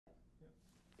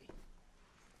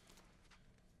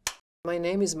My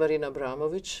name is Marina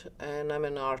Abramović and I'm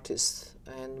an artist,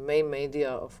 and main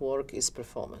media of work is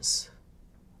performance.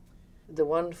 The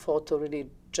one photo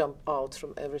really jumped out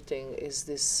from everything is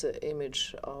this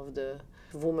image of the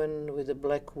woman with a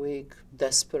black wig,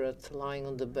 desperate, lying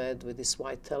on the bed with this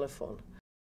white telephone.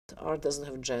 Art doesn't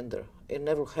have gender. It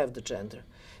never have the gender.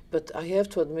 But I have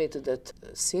to admit that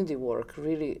Cindy work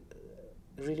really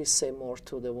say more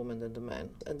to the woman than the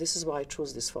man. And this is why I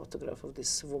chose this photograph of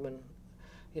this woman,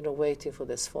 you know, waiting for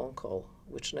this phone call,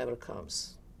 which never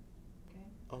comes. Okay.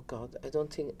 Oh God, I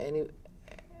don't think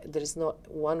there is not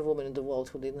one woman in the world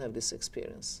who didn't have this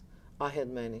experience. I had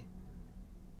many.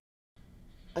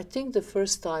 I think the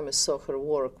first time I saw her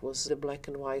work was the black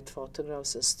and white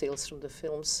photographs and stills from the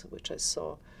films, which I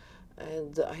saw.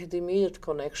 And I had immediate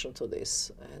connection to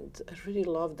this. And I really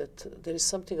love that there is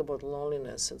something about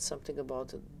loneliness and something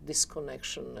about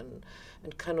disconnection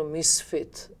and kind of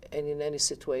misfit in any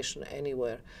situation,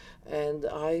 anywhere. And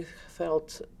I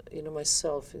felt, you know,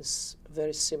 myself in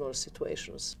very similar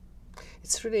situations.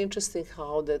 It's really interesting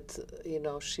how that, you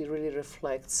know, she really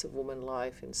reflects woman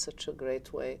life in such a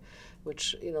great way,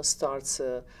 which, you know, starts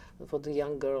for the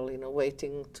young girl, you know,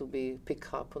 waiting to be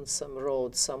picked up on some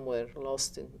road somewhere,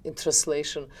 lost in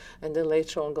translation, and then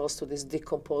later on goes to these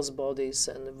decomposed bodies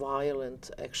and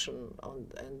violent action,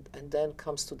 and then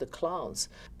comes to the clowns,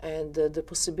 and the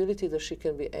possibility that she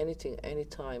can be anything,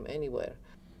 anytime, anywhere,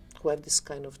 who have this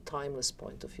kind of timeless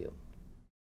point of view.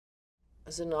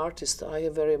 As an artist, I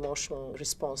have a very emotional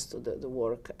response to the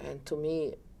work, and to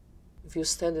me, if you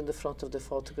stand in the front of the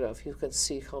photograph, you can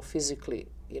see how physically,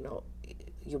 you know,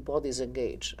 your body is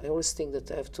engaged. I always think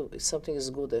that if something is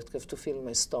good, I have to feel in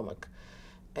my stomach.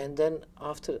 And then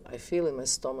after I feel in my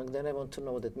stomach, then I want to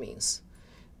know what it means.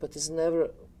 But it's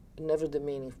never the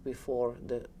meaning before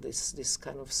this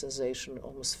kind of sensation,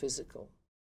 almost physical.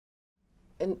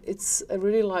 And I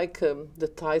really like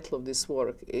the title of this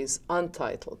work is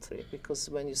Untitled, because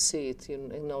when you see it, you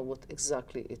know what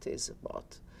exactly it is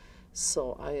about.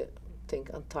 So I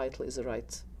think Untitled is the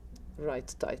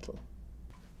right title.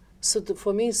 So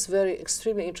for me, it's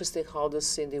extremely interesting how does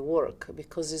Cindy work,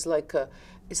 because it's like a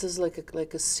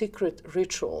secret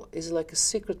ritual. It's like a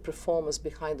secret performance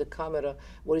behind the camera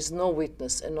where is no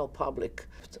witness and no public.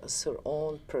 It's her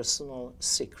own personal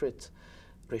secret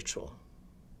ritual.